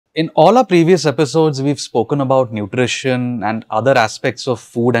In all our previous episodes, we've spoken about nutrition and other aspects of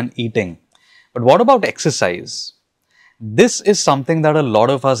food and eating. But what about exercise? This is something that a lot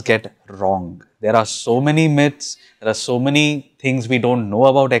of us get wrong. There are so many myths, there are so many things we don't know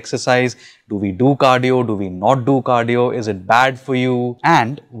about exercise. Do we do cardio? Do we not do cardio? Is it bad for you?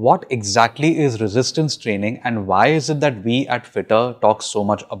 And what exactly is resistance training and why is it that we at Fittr talk so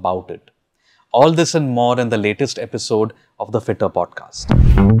much about it? All this and more in the latest episode of the Fittr podcast.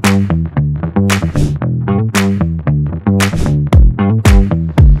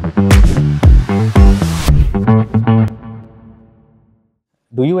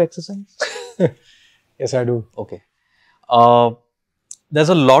 Do you exercise? Yes, I do. Okay. There's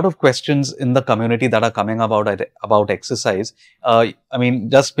a lot of questions in the community that are coming about exercise. I mean,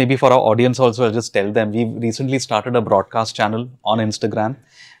 just maybe for our audience also, I'll just tell them, we've recently started a broadcast channel on Instagram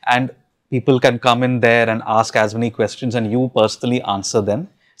and people can come in there and ask as many questions and you personally answer them.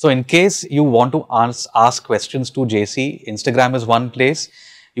 So in case you want to ask questions to JC, Instagram is one place.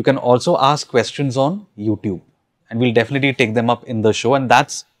 You can also ask questions on YouTube. And we'll definitely take them up in the show. And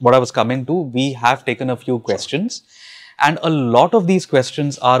that's what I was coming to. We have taken a few questions. And a lot of these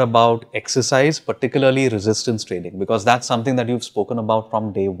questions are about exercise, particularly resistance training, because that's something that you've spoken about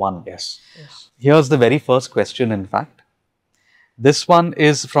from day one. Yes. Here's the very first question, in fact. This one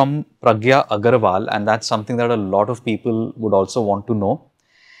is from Pragya Agarwal, and that's something that a lot of people would also want to know.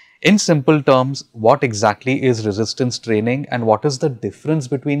 In simple terms, what exactly is resistance training and what is the difference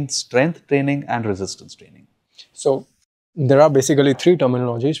between strength training and resistance training? So there are basically three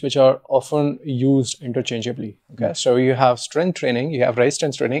terminologies which are often used interchangeably. Okay. So you have strength training, you have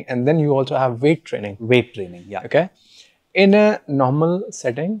resistance training, and then you also have weight training. Weight training, yeah. Okay. In a normal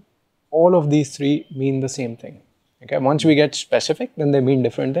setting, all of these three mean the same thing. Okay. Once we get specific, then they mean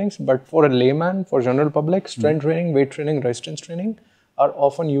different things. But for a layman, for general public, strength training, weight training, resistance training are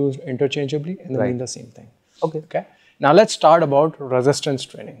often used interchangeably and they mean the same thing. Okay. Okay. Now let's start about resistance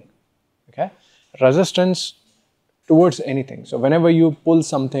training. Okay. Resistance towards anything. So whenever you pull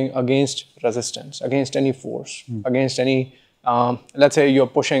something against resistance, against any force, against any, let's say you're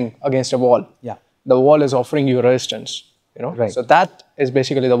pushing against a wall. Yeah. The wall is offering you resistance, you know. Right. So that is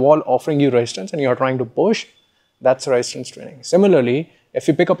basically the wall offering you resistance and you're trying to push. That's resistance training. Similarly, if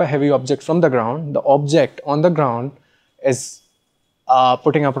you pick up a heavy object from the ground, the object on the ground is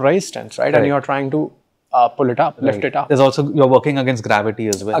putting up resistance, right? And you're trying to pull it up, lift it up. There's also, you're working against gravity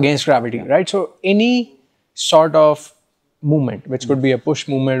as well. Against gravity, right? So any sort of movement, which could be a push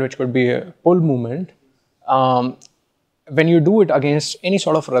movement, which could be a pull movement, when you do it against any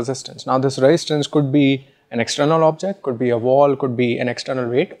sort of resistance. Now this resistance could be an external object, could be a wall, could be an external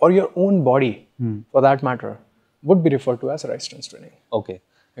weight, or your own body for that matter, would be referred to as resistance training. Okay.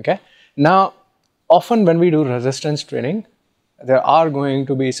 Okay. Now, often when we do resistance training, there are going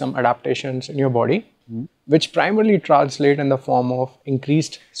to be some adaptations in your body, which primarily translate in the form of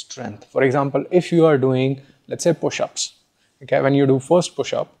increased strength. For example, if you are doing, let's say, push-ups, okay, when you do first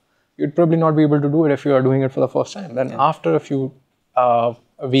push-up, you'd probably not be able to do it if you are doing it for the first time. Then after a few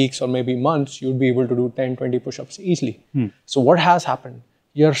weeks or maybe months, you'd be able to do 10, 20 push-ups easily. So what has happened?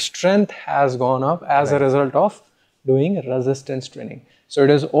 Your strength has gone up as a result of doing resistance training. So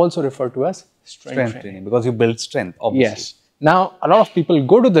it is also referred to as strength training. Because you build strength, obviously. Yes. Now, a lot of people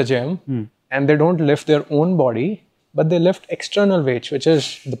go to the gym and they don't lift their own body, but they lift external weights, which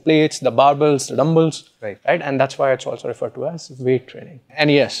is the plates, the barbells, the dumbbells, right? And that's why it's also referred to as weight training. And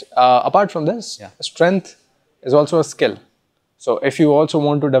yes, apart from this, strength is also a skill. So if you also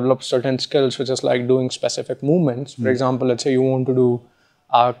want to develop certain skills, which is like doing specific movements, for example, let's say you want to do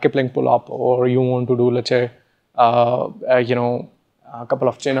a Kipling pull-up, or you want to do, let's say, you know, a couple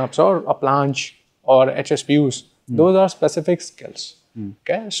of chin-ups or a planche or HSPUs. Those are specific skills.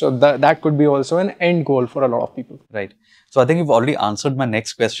 Okay, so that could be also an end goal for a lot of people. Right. So I think you've already answered my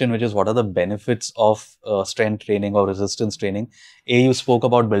next question, which is what are the benefits of strength training or resistance training? A, you spoke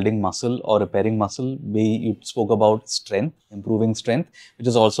about building muscle or repairing muscle. B, you spoke about strength, improving strength, which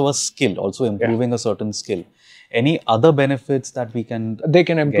is also a skill, also improving a certain skill. Any other benefits that we can They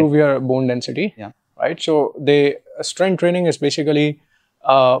can improve your bone density. Yeah. Right. So strength training is basically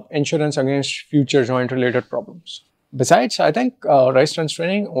insurance against future joint related problems. Besides, I think resistance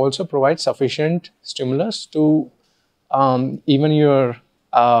training also provides sufficient stimulus to even your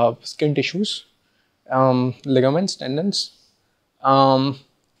skin tissues, ligaments, tendons,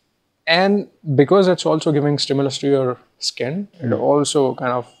 and because it's also giving stimulus to your skin, it also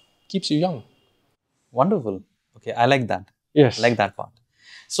kind of keeps you young. Wonderful. Okay, I like that. Yes. I like that part.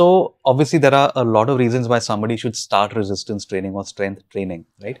 So obviously there are a lot of reasons why somebody should start resistance training or strength training,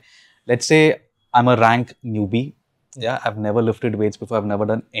 right? Let's say I'm a rank newbie. Yeah, I've never lifted weights before. I've never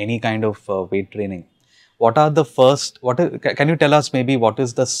done any kind of weight training. What are the first, can you tell us maybe what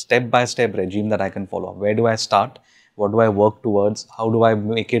is the step-by-step regime that I can follow? Where do I start? What do I work towards? How do I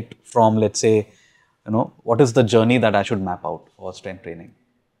make it from, let's say, what is the journey that I should map out for strength training?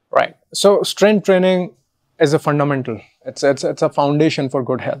 Right. So strength training is a fundamental. It's a foundation for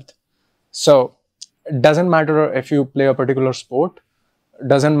good health. So it doesn't matter if you play a particular sport,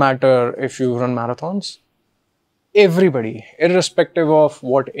 doesn't matter if you run marathons. Everybody, irrespective of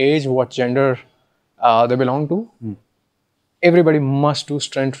what age, what gender they belong to, everybody must do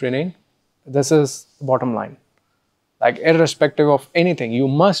strength training. This is the bottom line. Like irrespective of anything, you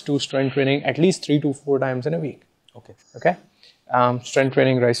must do strength training at least 3 to 4 times in a week. Okay. Strength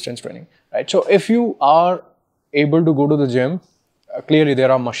training, strength training. Right. So if you are able to go to the gym, clearly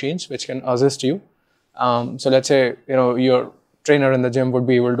there are machines which can assist you. So let's say your trainer in the gym would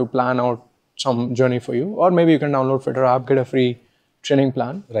be able to plan out some journey for you, or maybe you can download Fittr app, get a free training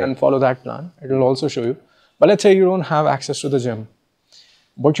plan and follow that plan. It will also show you. But let's say you don't have access to the gym.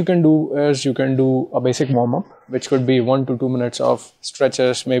 What you can do is you can do a basic warm-up, which could be 1 to 2 minutes of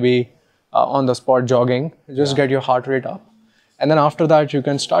stretches, maybe on the spot jogging, just get your heart rate up. And then after that, you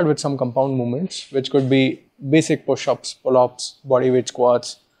can start with some compound movements, which could be basic push-ups, pull-ups, body weight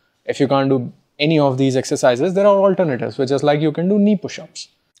squats. If you can't do any of these exercises, there are alternatives, which is like you can do knee push-ups.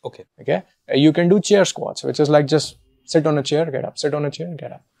 Okay. You can do chair squats, which is like just sit on a chair, get up, sit on a chair,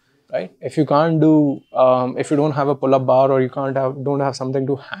 get up. Right? If you can't do, if you don't have a pull-up bar or you don't have something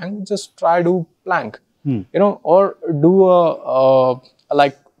to hang, just try do plank, or do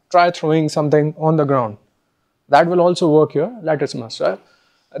try throwing something on the ground. That will also work here. That is must. Right?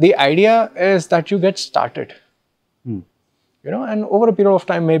 The idea is that you get started, and over a period of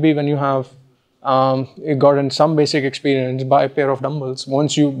time, maybe when you have gotten some basic experience, buy a pair of dumbbells.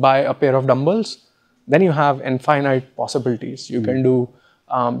 Once you buy a pair of dumbbells, then you have infinite possibilities. You can do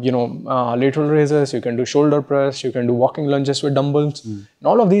lateral raises, you can do shoulder press, you can do walking lunges with dumbbells. And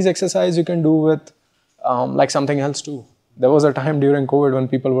all of these exercises you can do with like something else too. There was a time during COVID when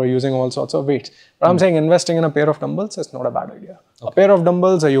people were using all sorts of weights. But I'm saying investing in a pair of dumbbells is not a bad idea. A pair of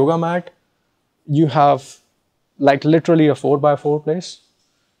dumbbells, a yoga mat, you have like literally a 4x4 place,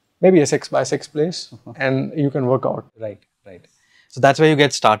 maybe a 6x6 place, and you can work out. Right. So that's where you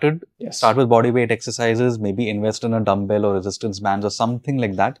get started. Yes. Start with body weight exercises, maybe invest in a dumbbell or resistance bands or something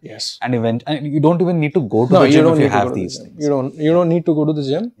like that. Yes. And you don't even need to go to the gym if you have these things. You don't need to go to the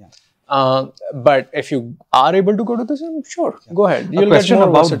gym. Yeah. But if you are able to go to the gym, sure, go ahead. A question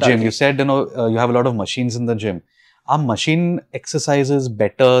about gym. You said you have a lot of machines in the gym. Are machine exercises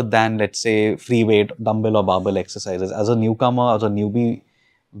better than, let's say, free weight, dumbbell or barbell exercises? As a newcomer, as a newbie,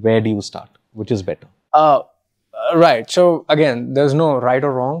 where do you start? Which is better? Right. So again, there's no right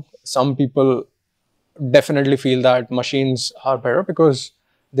or wrong. Some people definitely feel that machines are better because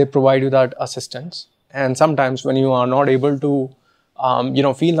they provide you that assistance. And sometimes when you are not able to,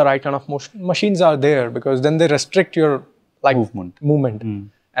 feel the right kind of motion, machines are there because then they restrict your movement.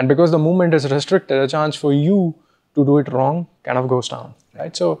 And because the movement is restricted, a chance for you to do it wrong kind of goes down.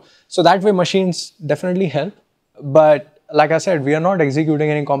 Right. So that way machines definitely help. But like I said, we are not executing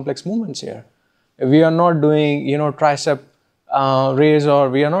any complex movements here. We are not doing, tricep raise, or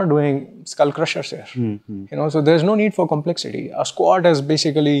we are not doing skull crushers here. So there's no need for complexity. A squat is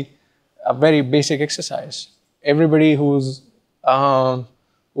basically a very basic exercise. Everybody who's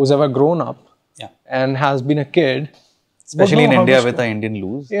ever grown up and has been a kid, especially in India with the Indian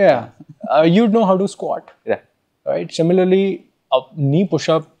loose, you'd know how to squat. Yeah. Right. Similarly, a knee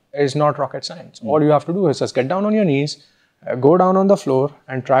push-up is not rocket science. All you have to do is just get down on your knees, go down on the floor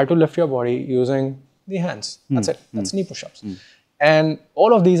and try to lift your body using the hands. That's it. That's knee push-ups. And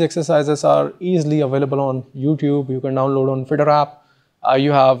all of these exercises are easily available on YouTube. You can download on Fittr app.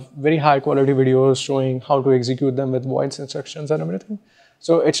 You have very high quality videos showing how to execute them with voice instructions and everything.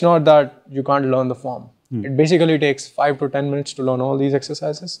 So it's not that you can't learn the form. It basically takes 5 to 10 minutes to learn all these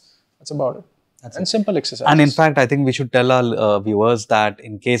exercises. That's about it. And simple exercises. And in fact, I think we should tell our viewers that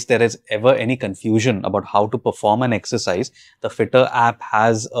in case there is ever any confusion about how to perform an exercise, the Fittr app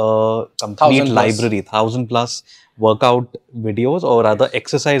has a complete library, 1000+ workout videos or other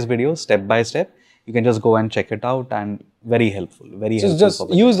exercise videos, step by step. You can just go and check it out, and very helpful. Just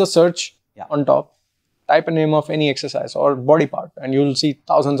use the search on top, type a name of any exercise or body part, and you'll see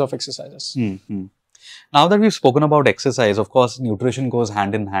thousands of exercises. Now that we've spoken about exercise, of course, nutrition goes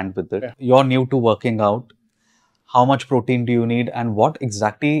hand in hand with it. You're new to working out. How much protein do you need, and what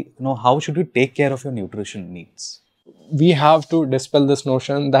exactly, how should you take care of your nutrition needs? We have to dispel this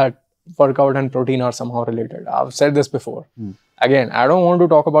notion that workout and protein are somehow related. I've said this before. Again, I don't want to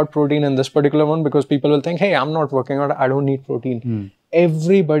talk about protein in this particular one because people will think, hey, I'm not working out, I don't need protein.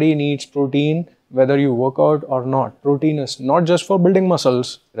 Everybody needs protein, whether you work out or not. Protein is not just for building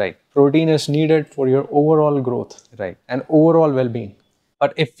muscles. Right. Protein is needed for your overall growth. Right. And overall well-being.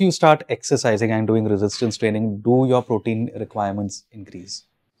 But if you start exercising and doing resistance training, do your protein requirements increase?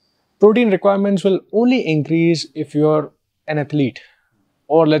 Protein requirements will only increase if you're an athlete.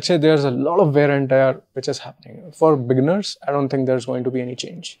 Or let's say there's a lot of wear and tear which is happening. For beginners, I don't think there's going to be any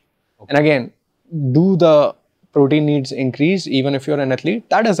change. Okay. And again, do the protein needs increase even if you're an athlete?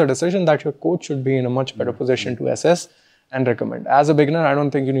 That is a decision that your coach should be in a much better position to assess and recommend. As a beginner, I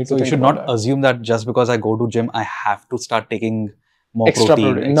don't think you need to think about that. So you should not assume that just because I go to gym, I have to start taking more extra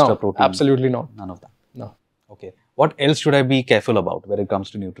protein. No, absolutely not. None of that. No. Okay. What else should I be careful about when it comes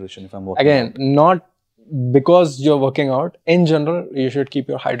to nutrition if I'm working out? Not because you're working out. In general, you should keep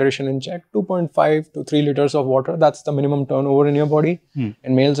your hydration in check. 2.5 to 3 liters of water. That's the minimum turnover in your body in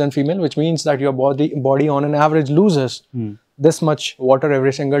males and female, which means that your body on an average loses this much water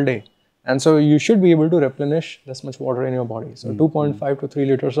every single day. And so you should be able to replenish this much water in your body. So 2.5 to 3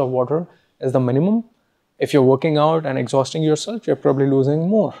 liters of water is the minimum. If you're working out and exhausting yourself, you're probably losing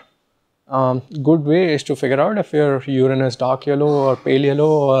more. Good way is to figure out if your urine is dark yellow or pale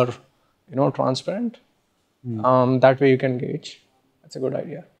yellow or transparent. That way you can gauge. That's a good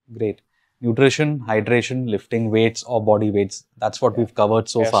idea. Great. Nutrition, hydration, lifting weights or body weights. That's what we've covered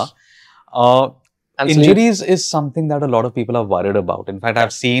so far. Injuries is something that a lot of people are worried about. In fact,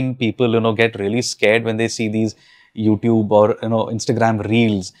 I've seen people, get really scared when they see these YouTube or, Instagram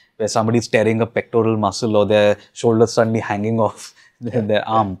reels where somebody's tearing a pectoral muscle or their shoulder suddenly hanging off their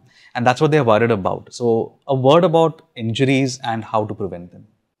arm. And that's what they're worried about. So a word about injuries and how to prevent them.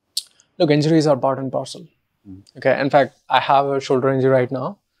 Look, injuries are part and parcel. Okay. In fact, I have a shoulder injury right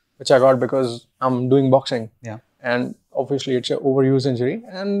now, which I got because I'm doing boxing. Yeah. And obviously it's an overuse injury.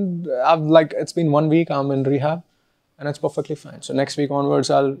 And it's been 1 week, I'm in rehab and it's perfectly fine. So next week onwards,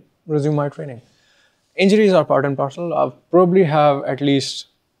 I'll resume my training. Injuries are part and parcel. I probably have at least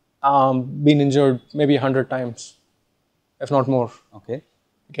been injured maybe 100 times, if not more. Okay.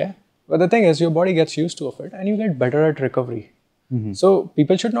 Okay. But the thing is, your body gets used to it and you get better at recovery. So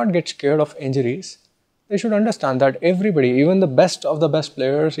people should not get scared of injuries. They should understand that everybody, even the best of the best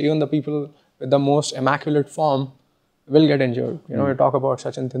players, even the people with the most immaculate form will get injured. You talk about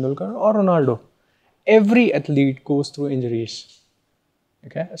Sachin Tendulkar or Ronaldo. Every athlete goes through injuries.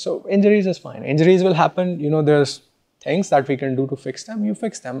 Okay, so injuries is fine. Injuries will happen. There's things that we can do to fix them. You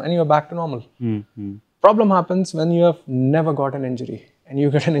fix them and you're back to normal. Problem happens when you have never got an injury and you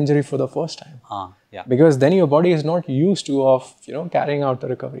get an injury for the first time. Because then your body is not used to carrying out the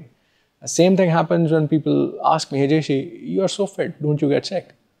recovery. The same thing happens when people ask me, hey Jayshi, you are so fit, don't you get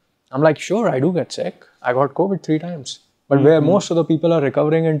sick? I'm like, sure, I do get sick. I got COVID 3 times. But where most of the people are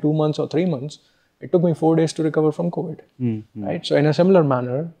recovering in 2 months or 3 months, it took me 4 days to recover from COVID. Right? So in a similar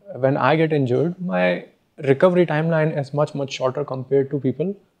manner, when I get injured, my recovery timeline is much, much shorter compared to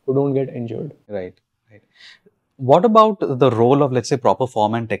people who don't get injured. Right. What about the role of, let's say, proper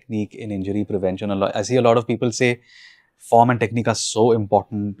form and technique in injury prevention? I see a lot of people say form and technique are so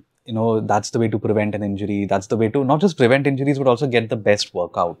important. That's the way to prevent an injury. That's the way to not just prevent injuries, but also get the best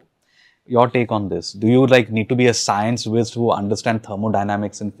workout. Your take on this? Do you need to be a science whiz to understand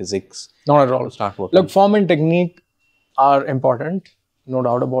thermodynamics and physics? Not at all. To start working? Look, form and technique are important, no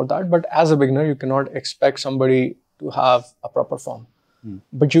doubt about that. But as a beginner, you cannot expect somebody to have a proper form.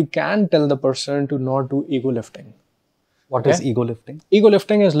 But you can tell the person to not do ego lifting. What is ego lifting? Ego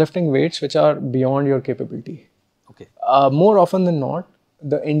lifting is lifting weights which are beyond your capability. Okay. More often than not,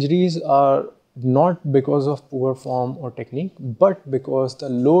 the injuries are not because of poor form or technique, but because the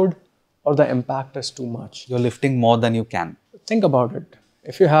load or the impact is too much. You're lifting more than you can. Think about it.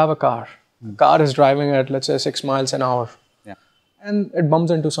 If you have a car is driving at, let's say, 6 miles an hour, and it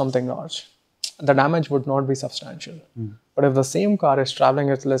bumps into something large, the damage would not be substantial. But if the same car is traveling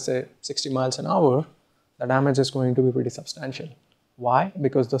at, let's say, 60 miles an hour, the damage is going to be pretty substantial. Why?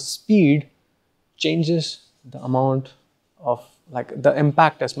 Because the speed changes the amount of, the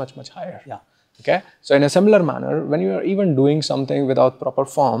impact is much, much higher. Yeah. Okay. So in a similar manner, when you are even doing something without proper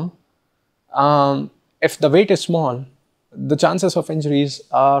form, if the weight is small, the chances of injuries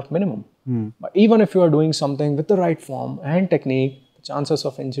are minimum. But even if you are doing something with the right form and technique, the chances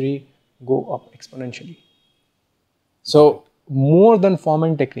of injury go up exponentially. So more than form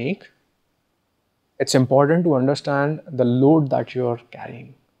and technique, it's important to understand the load that you are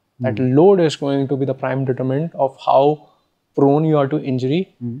carrying. That load is going to be the prime determinant of how prone you are to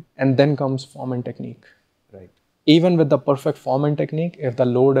injury, and then comes form and technique. Right. Even with the perfect form and technique, if the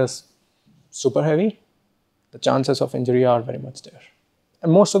load is super heavy, the chances of injury are very much there.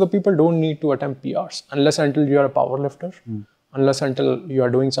 And most of the people don't need to attempt PRs unless until you are a power lifter, unless until you are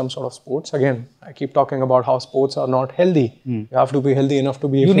doing some sort of sports. Again, I keep talking about how sports are not healthy. You have to be healthy enough to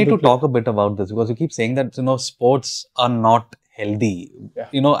be able to You need to talk a bit about this because you keep saying that, sports are not healthy.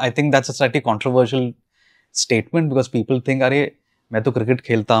 Yeah. I think that's a slightly controversial statement because people think, "Arey, मैं तो cricket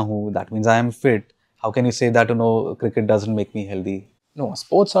खेलता हूँ, that means I am fit. How can you say that, cricket doesn't make me healthy?" No,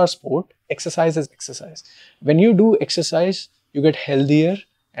 sports are sport. Exercise is exercise. When you do exercise, you get healthier.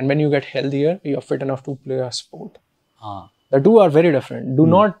 And when you get healthier, you're fit enough to play a sport. The two are very different. Do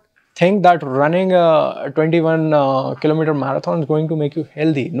not think that running a 21 kilometer marathon is going to make you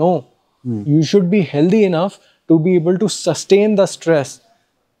healthy. No. You should be healthy enough to be able to sustain the stress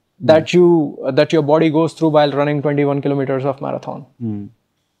that your body goes through while running 21 kilometers of marathon.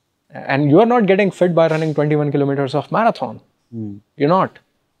 And you are not getting fit by running 21 kilometers of marathon. You're not.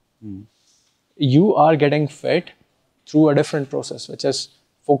 You are getting fit through a different process, which is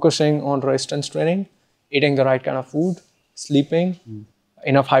focusing on resistance training, eating the right kind of food, sleeping,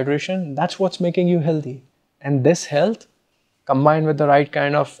 enough hydration. That's what's making you healthy. And this health, combined with the right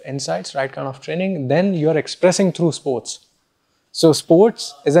kind of insights, right kind of training, then you're expressing through sports. So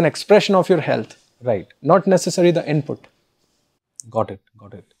sports is an expression of your health. Right. Not necessarily the input. Got it.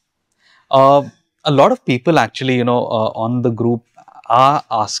 A lot of people actually, on the group are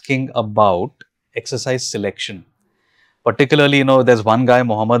asking about exercise selection. Particularly, there's one guy,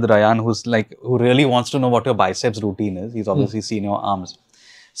 Mohammed Rayan, who really wants to know what your biceps routine is. He's obviously seen your arms.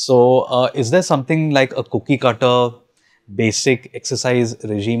 So, is there something like a cookie cutter, basic exercise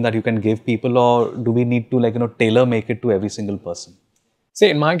regime that you can give people, or do we need to tailor make it to every single person? See,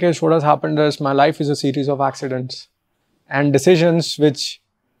 in my case, what has happened is my life is a series of accidents and decisions which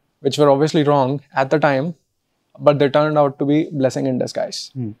were obviously wrong at the time, but they turned out to be blessing in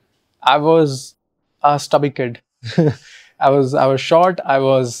disguise. I was a stubby kid. I was short. I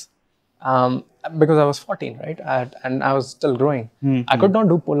was because I was 14, right? And I was still growing. I could not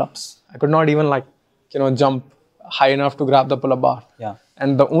do pull-ups. I could not even jump high enough to grab the pull-up bar. Yeah.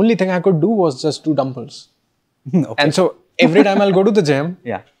 And the only thing I could do was just do dumbbells. Okay. And so every time I'll go to the gym,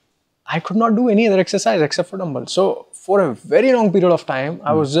 yeah, I could not do any other exercise except for dumbbells. So for a very long period of time,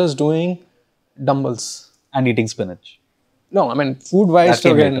 I was just doing dumbbells. And eating spinach. No, I mean, food-wise,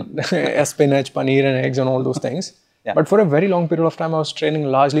 so again, spinach, paneer and eggs and all those things. Yeah. But for a very long period of time, I was training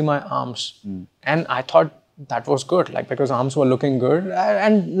largely my arms. And I thought that was good, because arms were looking good.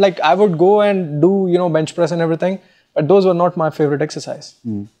 And I would go and do, bench press and everything. But those were not my favorite exercise.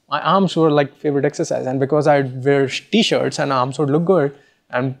 My arms were favorite exercise. And because I'd wear t-shirts and arms would look good.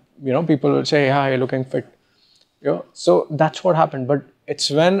 And, people would say, yeah, you're looking fit. So that's what happened. But it's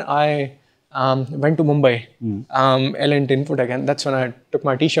when I went to Mumbai, L08 Input again. That's when I took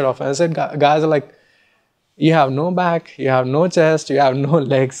my t-shirt off and I said, guys are like, you have no back, you have no chest, you have no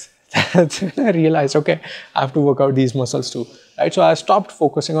legs. That's when I realized, okay, I have to work out these muscles too. Right? So I stopped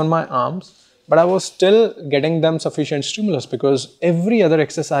focusing on my arms, but I was still getting them sufficient stimulus because every other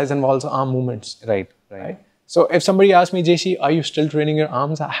exercise involves arm movements. Right. So if somebody asks me, JC, are you still training your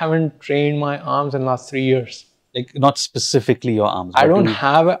arms? I haven't trained my arms in the last 3 years. Not specifically your arms. I don't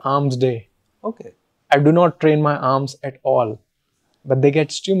have an arms day. Okay. I do not train my arms at all, but they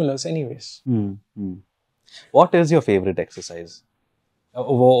get stimulus anyways. What is your favorite exercise?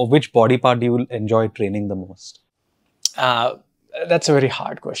 Which body part do you enjoy training the most? That's a very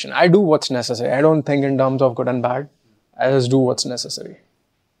hard question. I do what's necessary. I don't think in terms of good and bad. I just do what's necessary.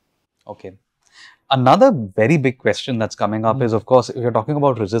 Okay. Another very big question that's coming up is, of course, if you're talking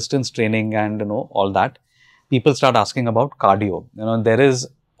about resistance training and, all that, people start asking about cardio. There is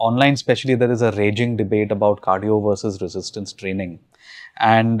online, especially, there is a raging debate about cardio versus resistance training.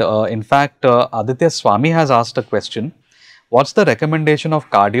 And in fact, Aditya Swami has asked a question. What's the recommendation of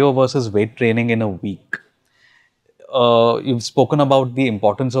cardio versus weight training in a week? You've spoken about the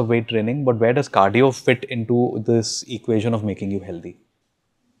importance of weight training, but where does cardio fit into this equation of making you healthy?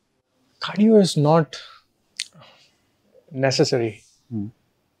 Cardio is not necessary.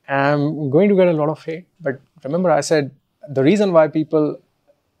 I'm going to get a lot of hate, but remember I said the reason why people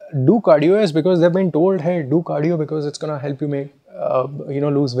do cardio is because they've been told, hey, do cardio because it's going to help you make,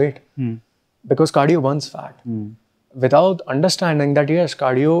 lose weight. Because cardio burns fat. Without understanding that, yes,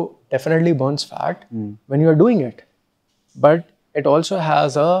 cardio definitely burns fat when you are doing it. But it also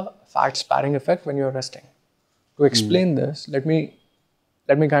has a fat sparing effect when you're resting. To explain this, let me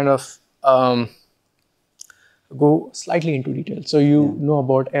kind of go slightly into detail. So you know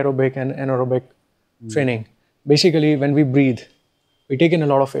about aerobic and anaerobic training. Basically, when we breathe, we take in a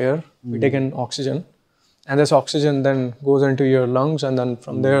lot of air, we take in oxygen, And this oxygen then goes into your lungs, and then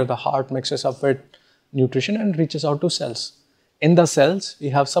from there the heart mixes up with nutrition and reaches out to cells. In the cells, we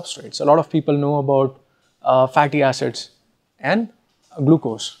have substrates. A lot of people know about fatty acids and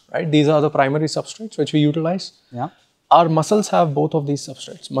glucose, right? These are the primary substrates which we utilize. Yeah. Our muscles have both of these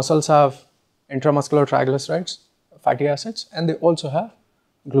substrates. Muscles have intramuscular triglycerides, fatty acids, and they also have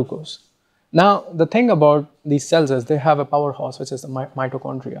glucose. Now, the thing about these cells is they have a powerhouse, which is the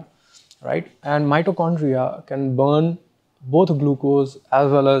mitochondria, right? And mitochondria can burn both glucose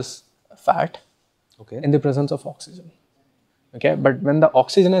as well as fat in the presence of oxygen. Okay, but when the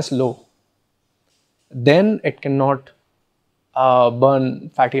oxygen is low, then it cannot burn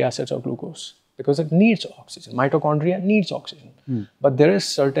fatty acids or glucose because it needs oxygen. Mitochondria needs oxygen. But there is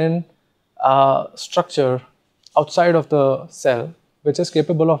certain structure outside of the cell which is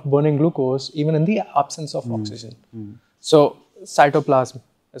capable of burning glucose even in the absence of oxygen. So cytoplasm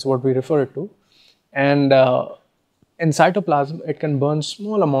is what we refer it to. And in cytoplasm, it can burn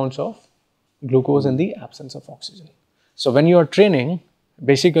small amounts of glucose in the absence of oxygen. So when you are training,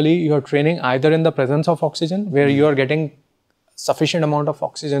 basically you are training either in the presence of oxygen, where you are getting sufficient amount of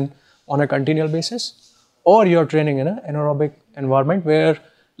oxygen on a continual basis, or you are training in an anaerobic environment where,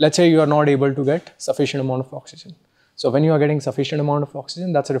 let's say, you are not able to get sufficient amount of oxygen. So when you are getting sufficient amount of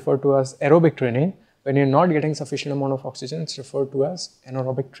oxygen, that's referred to as aerobic training. When you're not getting sufficient amount of oxygen, it's referred to as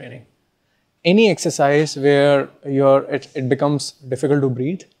anaerobic training. Any exercise where it becomes difficult to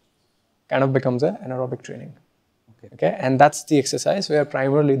breathe kind of becomes an anaerobic training. Okay, and that's the exercise where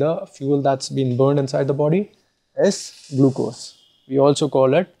primarily the fuel that's been burned inside the body is glucose. We also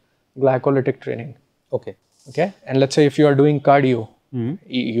call it glycolytic training. Okay, and let's say if you are doing cardio,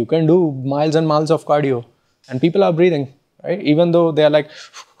 you can do miles and miles of cardio, and people are breathing, right? Even though they are like,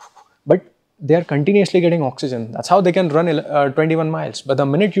 but they are continuously getting oxygen. That's how they can run 21 miles. But the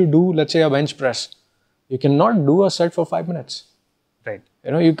minute you do, let's say, a bench press, you cannot do a set for 5 minutes. Right.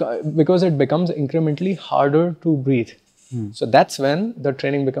 Because it becomes incrementally harder to breathe. So that's when the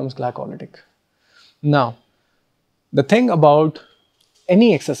training becomes glycolytic. Now, the thing about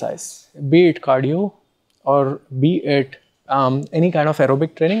any exercise, be it cardio or be it any kind of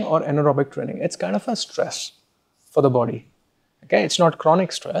aerobic training or anaerobic training, it's kind of a stress for the body. Okay, it's not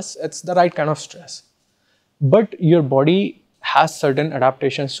chronic stress, it's the right kind of stress. But your body has certain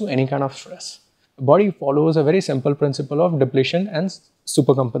adaptations to any kind of stress. The body follows a very simple principle of depletion and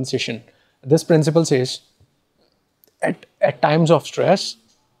supercompensation. This principle says, at times of stress,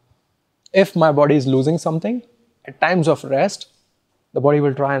 if my body is losing something, at times of rest, the body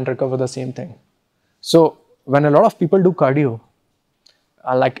will try and recover the same thing. So when a lot of people do cardio,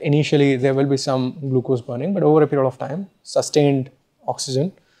 like initially there will be some glucose burning, but over a period of time, sustained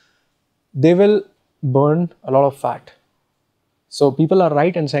oxygen, they will burn a lot of fat. So people are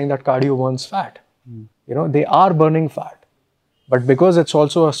right in saying that cardio burns fat. They are burning fat. But because it's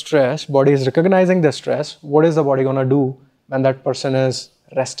also a stress, body is recognizing the stress. What is the body going to do when that person is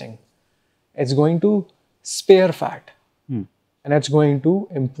resting? It's going to spare fat. And it's going to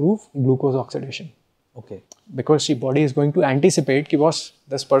improve glucose oxidation. Okay. Because the body is going to anticipate that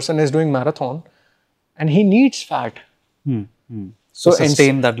this person is doing marathon and he needs fat. So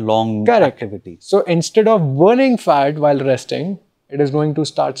sustain that long activity. So instead of burning fat while resting, it is going to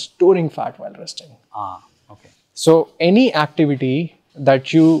start storing fat while resting. Okay. So any activity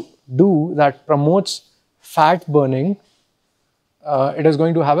that you do that promotes fat burning, it is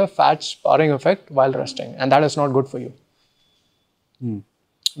going to have a fat sparring effect while resting, and that is not good for you.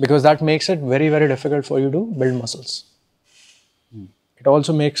 Because that makes it very, very difficult for you to build muscles. It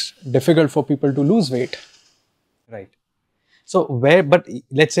also makes it difficult for people to lose weight. Right. So but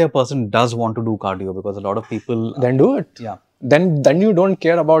let's say a person does want to do cardio, because a lot of people... Then do it. Yeah. Then you don't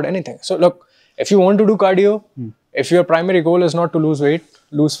care about anything. So look, if you want to do cardio, if your primary goal is not to lose weight,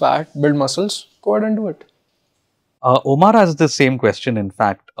 lose fat, build muscles, go ahead and do it. Omar has the same question. In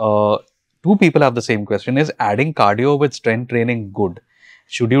fact, two people have the same question. Is adding cardio with strength training good?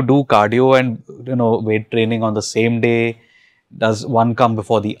 Should you do cardio and weight training on the same day? Does one come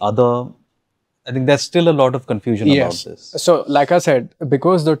before the other? I think there's still a lot of confusion about this. So like I said,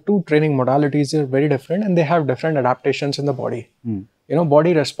 because the two training modalities are very different and they have different adaptations in the body.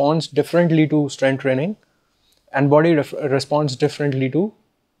 Body responds differently to strength training, and body responds differently to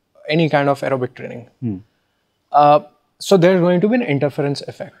any kind of aerobic training. So there's going to be an interference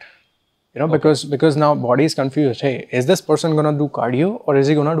effect. Because now body is confused. Hey, is this person going to do cardio or is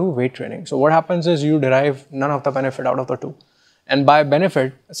he going to do weight training? So what happens is you derive none of the benefit out of the two. And by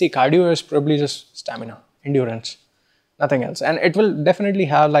benefit, see, cardio is probably just stamina, endurance, nothing else. And it will definitely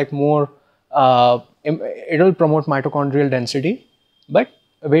have like more, it will promote mitochondrial density, but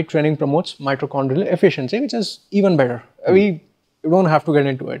weight training promotes mitochondrial efficiency, which is even better. We don't have to get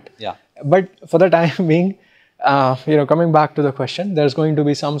into it. Yeah. But for the time being, coming back to the question, there's going to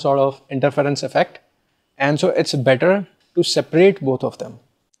be some sort of interference effect. And so it's better to separate both of them.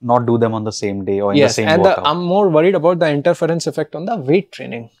 Not do them on the same day or in the same workout. And I'm more worried about the interference effect on the weight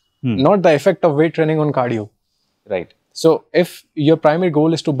training, not the effect of weight training on cardio. Right. So if your primary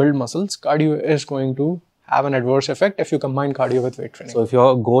goal is to build muscles, cardio is going to have an adverse effect if you combine cardio with weight training. So if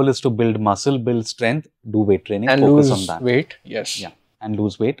your goal is to build muscle, build strength, do weight training, and focus lose on that. weight, yes. Yeah. And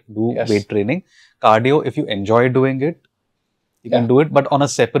lose weight, do weight training. Cardio, if you enjoy doing it, you can do it, but on a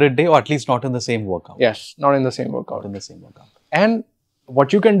separate day or at least not in the same workout. Yes, not in the same workout. Not in the same workout. And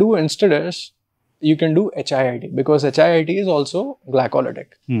what you can do instead is, you can do HIIT, because HIIT is also glycolytic.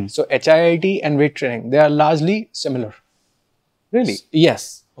 So HIIT and weight training, they are largely similar. Really?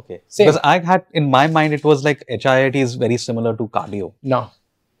 Yes. Okay. Same. Because I had, in my mind, it was like HIIT is very similar to cardio. No.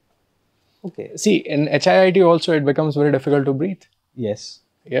 Okay. See, in HIIT also, it becomes very difficult to breathe. Yes.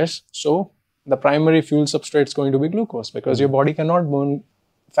 Yes. So the primary fuel substrate is going to be glucose, because your body cannot burn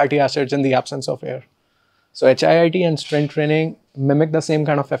fatty acids in the absence of air. So HIIT and strength training mimic the same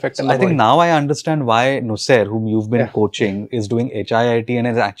kind of effect in the body. I think now I understand why Nusair, whom you've been coaching, is doing HIIT and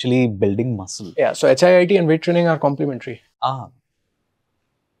is actually building muscle. Yeah. So HIIT and weight training are complementary.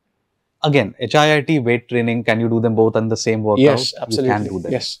 Again, HIIT, weight training, can you do them both on the same workout? Yes, absolutely. You can do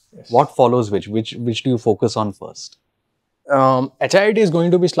them. Yes. What follows which? Which do you focus on first? HIIT is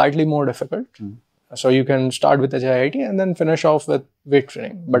going to be slightly more difficult. So you can start with HIIT and then finish off with weight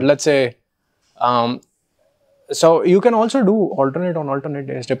training. But let's say, so you can also do alternate on alternate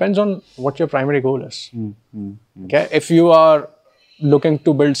days. Depends on what your primary goal is. Okay, if you are looking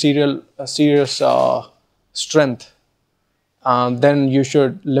to build serious strength, then you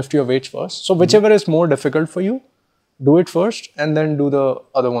should lift your weights first. So whichever is more difficult for you, do it first and then do the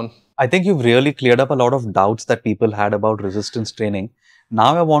other one. I think you've really cleared up a lot of doubts that people had about resistance training.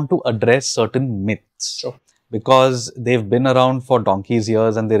 Now I want to address certain myths. Sure. Because they've been around for donkey's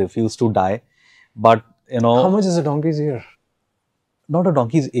years and they refuse to die. But, how much is a donkey's ear? Not a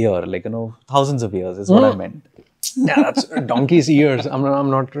donkey's ear, like, thousands of years is what I meant. Yeah, that's donkey's ears. I'm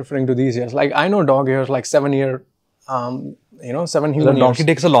not referring to these ears. Like, I know dog ears, like 7 year, 7 human years. The donkey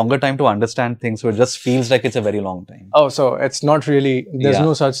takes a longer time to understand things, so it just feels like it's a very long time. Oh, so it's not really, there's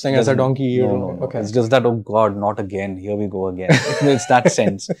no such thing as a donkey ear. No. Okay. It's just that, oh God, not again. Here we go again. It's that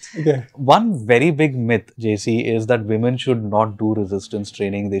sense. Okay. One very big myth, JC, is that women should not do resistance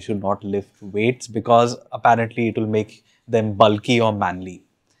training. They should not lift weights because apparently it will make them bulky or manly.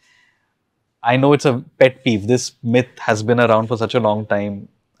 I know it's a pet peeve. This myth has been around for such a long time.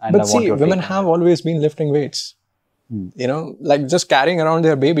 And but see, women have always been lifting weights. Like just carrying around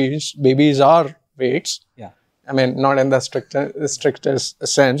their babies. Babies are weights. Yeah. I mean, not in the strictest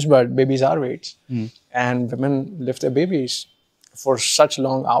sense, but babies are weights. And women lift their babies for such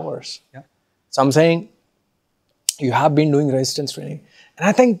long hours. Yeah. So I'm saying, you have been doing resistance training. And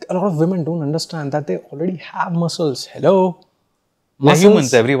I think a lot of women don't understand that they already have muscles. Hello? Muscles.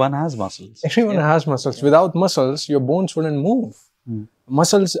 Humans, everyone has muscles. Everyone has muscles. Yeah. Without muscles, your bones wouldn't move.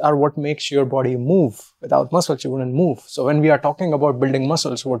 Muscles are what makes your body move. Without muscles, you wouldn't move. So when we are talking about building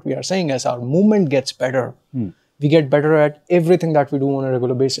muscles, what we are saying is our movement gets better. We get better at everything that we do on a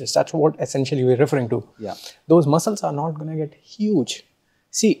regular basis. That's what essentially we're referring to. Yeah. Those muscles are not going to get huge.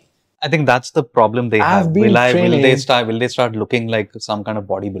 See, I think that's the problem they have. Will they start looking like some kind of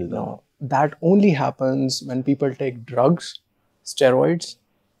bodybuilder? No, that only happens when people take drugs, steroids.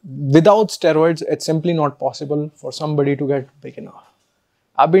 Without steroids, it's simply not possible for somebody to get big enough.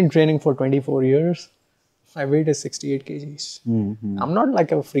 I've been training for 24 years. My weight is 68 kgs. I'm not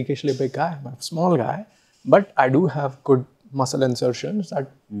like a freakishly big guy. I'm a small guy. But I do have good muscle insertions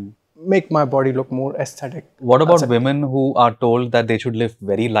that make my body look more aesthetic. What about women who are told that they should lift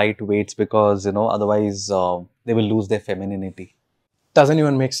very light weights because, otherwise they will lose their femininity? Doesn't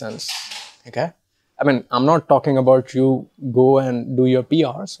even make sense. Okay? I mean, I'm not talking about you go and do your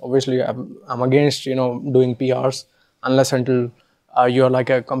PRs. Obviously, I'm against, doing PRs unless until you're like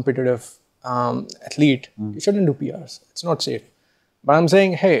a competitive athlete. You shouldn't do PRs. It's not safe. But I'm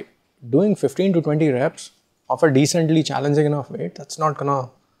saying, hey, doing 15 to 20 reps of a decently challenging enough weight, that's not gonna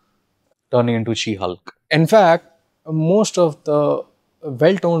turn you into She-Hulk. In fact, most of the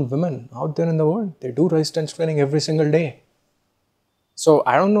well-toned women out there in the world, they do resistance training every single day. So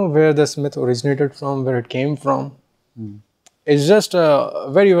I don't know where this myth originated from, where it came from. It's just a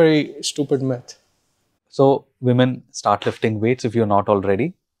very, very stupid myth. So women start lifting weights if you're not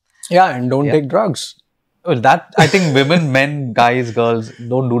already. Yeah, and don't take drugs. Well, that I think women, men, guys, girls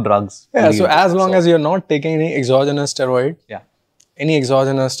don't do drugs. Yeah, so as long as you're not taking any exogenous steroid, any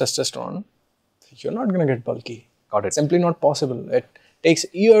exogenous testosterone, you're not going to get bulky. Got it. It's simply not possible. It takes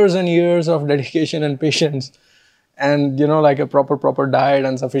years and years of dedication and patience and, like a proper diet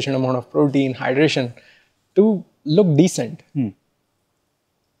and sufficient amount of protein, hydration to look decent.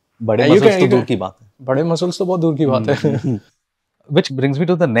 बड़े muscles तो दूर की बात है. बड़े muscles तो बहुत दूर की बात है. Which brings me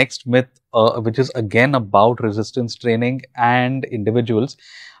to the next myth, which is again about resistance training and individuals.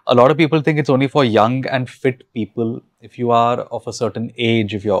 A lot of people think it's only for young and fit people. If you are of a certain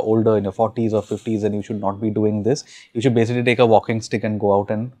age, if you're older in your 40s or 50s, then you should not be doing this. You should basically take a walking stick and go out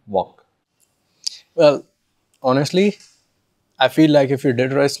and walk. Well, honestly, I feel like if you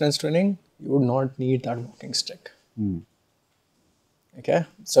did resistance training, you would not need that walking stick. Okay,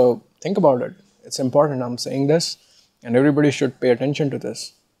 so think about it. It's important. I'm saying this, and everybody should pay attention to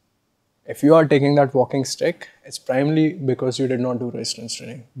this. If you are taking that walking stick, it's primarily because you did not do resistance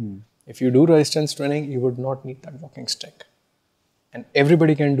training. If you do resistance training, you would not need that walking stick. And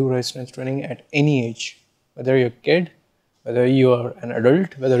everybody can do resistance training at any age. Whether you're a kid, whether you are an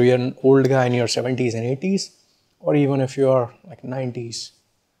adult, whether you're an old guy in your 70s and 80s, or even if you are like 90s,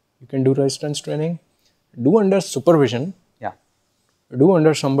 you can do resistance training. Do under supervision. Yeah. Do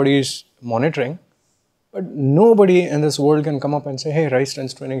under somebody's monitoring. But nobody in this world can come up and say, hey,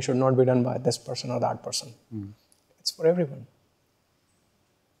 resistance training should not be done by this person or that person. It's for everyone.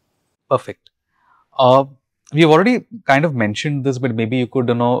 Perfect. We've already kind of mentioned this, but maybe you could,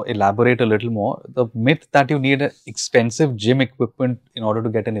 elaborate a little more. The myth that you need expensive gym equipment in order to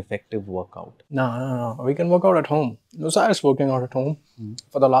get an effective workout. No. We can work out at home. Nusai is working out at home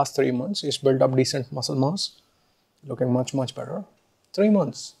for the last 3 months. He's built up decent muscle mass, looking much, much better. 3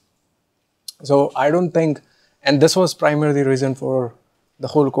 months. So I don't think, and this was primarily the reason for the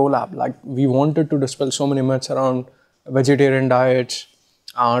whole collab. Like, we wanted to dispel so many myths around vegetarian diets,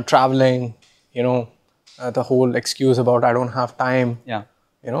 traveling, the whole excuse about I don't have time,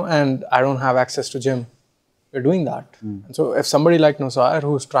 and I don't have access to gym. We're doing that. And so if somebody like Nusair,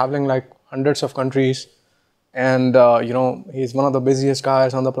 who's traveling like hundreds of countries, and he's one of the busiest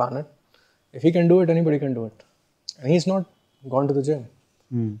guys on the planet, if he can do it, anybody can do it. And he's not gone to the gym.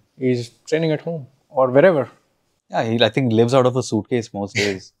 He's training at home or wherever. Yeah, he, I think, lives out of a suitcase most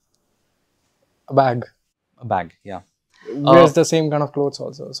days. A bag, yeah. Wears the same kind of clothes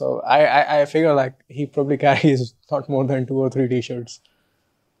also. So I figure like he probably carries not more than 2 or 3 t-shirts.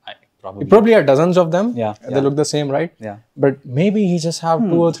 He probably had dozens of them. Yeah. They look the same, right? Yeah. But maybe he just have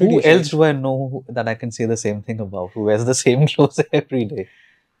 2 or 3 t-shirts. Who else do I know that I can say the same thing about? Who wears the same clothes every day?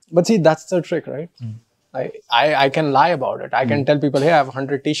 But see, that's the trick, right? I can lie about it. I can tell people, hey, I have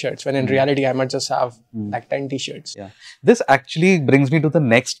 100 t-shirts, when in reality, I might just have like 10 t-shirts. Yeah. This actually brings me to the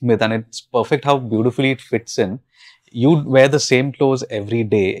next myth, and it's perfect how beautifully it fits in. You wear the same clothes every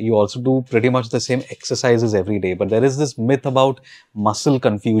day. You also do pretty much the same exercises every day. But there is this myth about muscle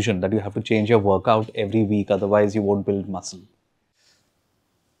confusion, that you have to change your workout every week, otherwise you won't build muscle.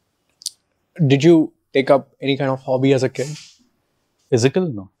 Did you take up any kind of hobby as a kid? Physical?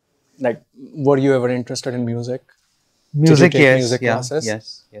 No. Like, were you ever interested in music? Music, yes. Music classes?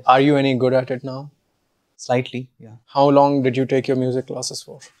 Yes. Are you any good at it now? Slightly, yeah. How long did you take your music classes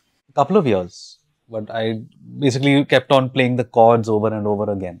for? A couple of years. But I basically kept on playing the chords over and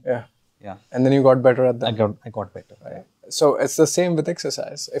over again. Yeah. And then you got better at them. I got better. Right. So it's the same with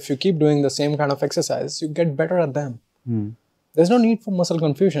exercise. If you keep doing the same kind of exercise, you get better at them. There's no need for muscle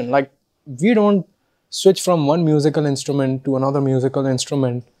confusion. Like, we don't switch from one musical instrument to another musical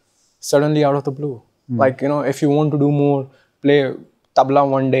instrument suddenly out of the blue. Like, if you want to do more, play tabla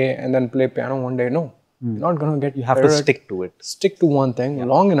one day and then play piano one day. No, you're not going to get. You have to stick to it. Stick to one thing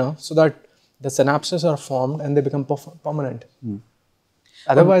long enough so that the synapses are formed and they become permanent.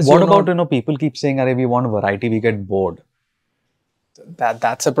 Otherwise, what about, people keep saying, "Arey, we want variety," we get bored.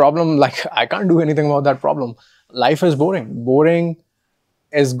 That's a problem. Like, I can't do anything about that problem. Life is boring. Boring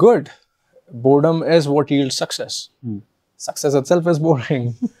is good. Boredom is what yields success. Success itself is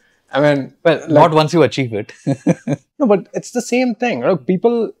boring. I mean, well, not once you achieve it. No, but it's the same thing. Look,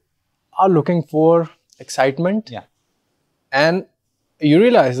 people are looking for excitement. Yeah. And you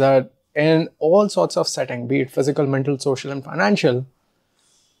realize that in all sorts of settings, be it physical, mental, social, and financial,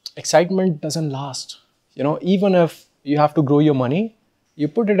 excitement doesn't last. Even if you have to grow your money, you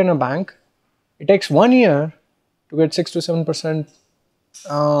put it in a bank, it takes 1 year to get 6 to 7%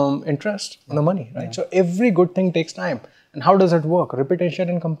 interest on the money, right? So every good thing takes time. And how does it work? Repetition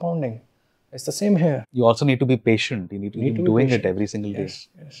and compounding. It's the same here. You also need to be patient. You need to keep doing it every single day.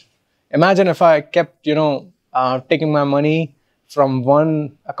 Yes. Imagine if I kept, taking my money from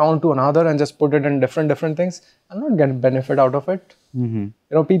one account to another and just put it in different things. I'm not getting benefit out of it.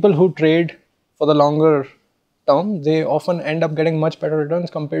 People who trade for the longer term, they often end up getting much better returns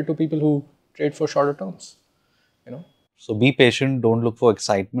compared to people who trade for shorter terms. You know. So be patient, don't look for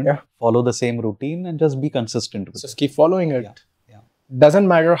excitement, Yeah. follow the same routine and just be consistent with Just keep following it. Yeah. Doesn't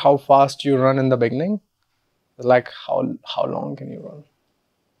matter how fast you run in the beginning, like how long can you run?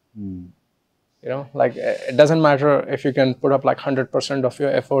 You know, like it doesn't matter if you can put up like 100% of your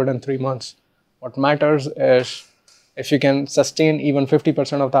effort in 3 months. What matters is if you can sustain even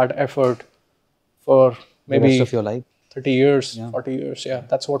 50% of that effort for maybe the rest of your life. 30 years, 40 years. Yeah,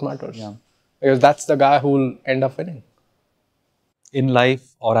 that's what matters. Yeah. Because that's the guy who will end up winning. In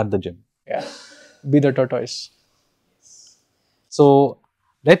life or at the gym. Yeah. Be the tortoise. So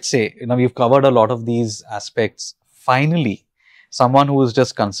let's say, we've covered a lot of these aspects. Finally, someone who is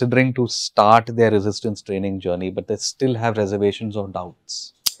just considering to start their resistance training journey, but they still have reservations or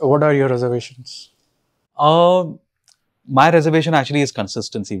doubts. What are your reservations? My reservation actually is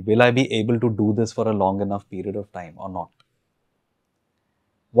consistency. Will I be able to do this for a long enough period of time or not?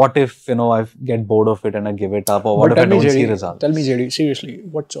 What if, I get bored of it and I give it up, or what if I don't see results? Tell me, JD, seriously,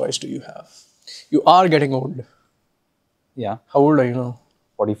 what choice do you have? You are getting old. Yeah. How old are you now?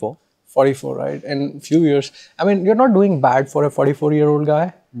 44. 44, right? In a few years. I mean, you're not doing bad for a 44-year-old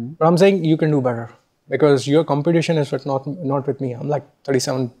guy, but I'm saying you can do better because your competition is with not with me. I'm like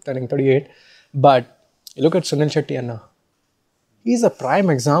 37, turning 38. But you look at Sunil Shetty Anna. He's a prime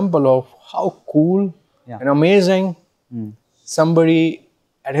example of how cool and amazing somebody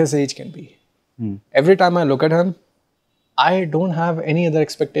at his age can be. Every time I look at him, I don't have any other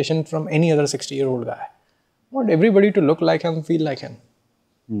expectation from any other 60-year-old guy. I want everybody to look like him, feel like him.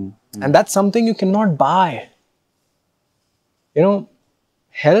 And that's something you cannot buy.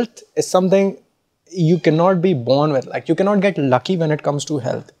 Health is something you cannot be born with. Like, you cannot get lucky when it comes to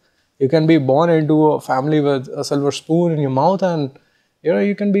health. You can be born into a family with a silver spoon in your mouth, and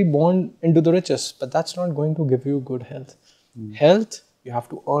you can be born into the riches, but that's not going to give you good health. Health, you have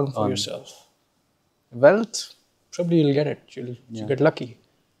to earn for yourself. Wealth, probably you'll get it. You'll get lucky.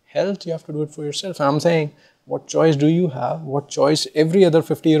 Health, you have to do it for yourself. And I'm saying, what choice do you have? What choice every other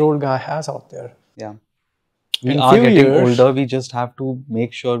 50-year-old guy has out there? Yeah. We are getting older. We just have to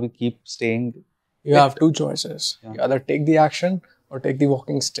make sure we keep staying. You have two choices. You either take the action or take the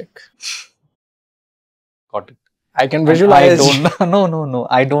walking stick. Got it. I can visualize. No.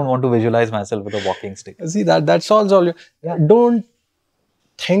 I don't want to visualize myself with a walking stick. See, that solves all your... Don't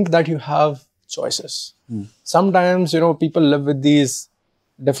think that you have choices. Sometimes, people live with these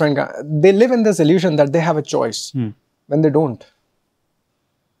different... They live in this illusion that they have a choice when they don't.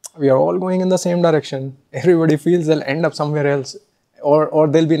 We are all going in the same direction. Everybody feels they'll end up somewhere else, or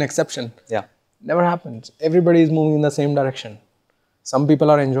there'll be an exception. Yeah. Never happens. Everybody is moving in the same direction. Some people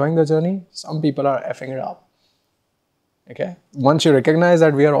are enjoying the journey. Some people are effing it up. Okay. Once you recognize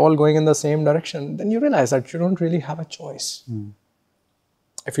that we are all going in the same direction, then you realize that you don't really have a choice.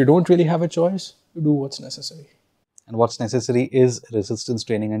 If you don't really have a choice, you do what's necessary. And what's necessary is resistance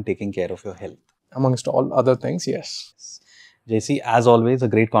training and taking care of your health. Amongst all other things, yes. JC, as always, a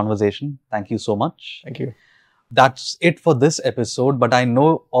great conversation. Thank you so much. Thank you. That's it for this episode, but I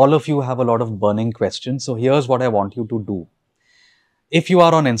know all of you have a lot of burning questions. So here's what I want you to do. If you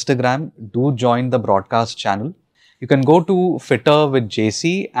are on Instagram, do join the broadcast channel. You can go to Fittr with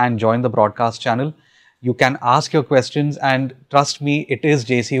JC and join the broadcast channel. You can ask your questions, and trust me, it is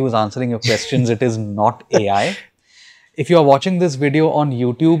JC who's answering your questions. It is not AI. If you are watching this video on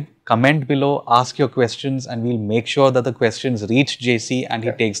YouTube, comment below, ask your questions, and we'll make sure that the questions reach JC and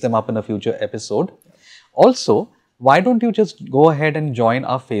he takes them up in a future episode. Also, why don't you just go ahead and join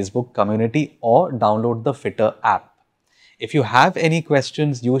our Facebook community or download the Fittr app. If you have any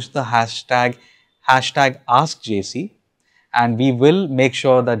questions, use the hashtag AskJC, and we will make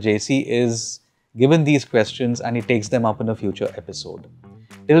sure that JC is given these questions and he takes them up in a future episode.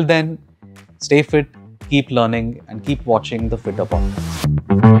 Till then, stay fit, keep learning, and keep watching the Fittr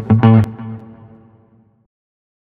podcast.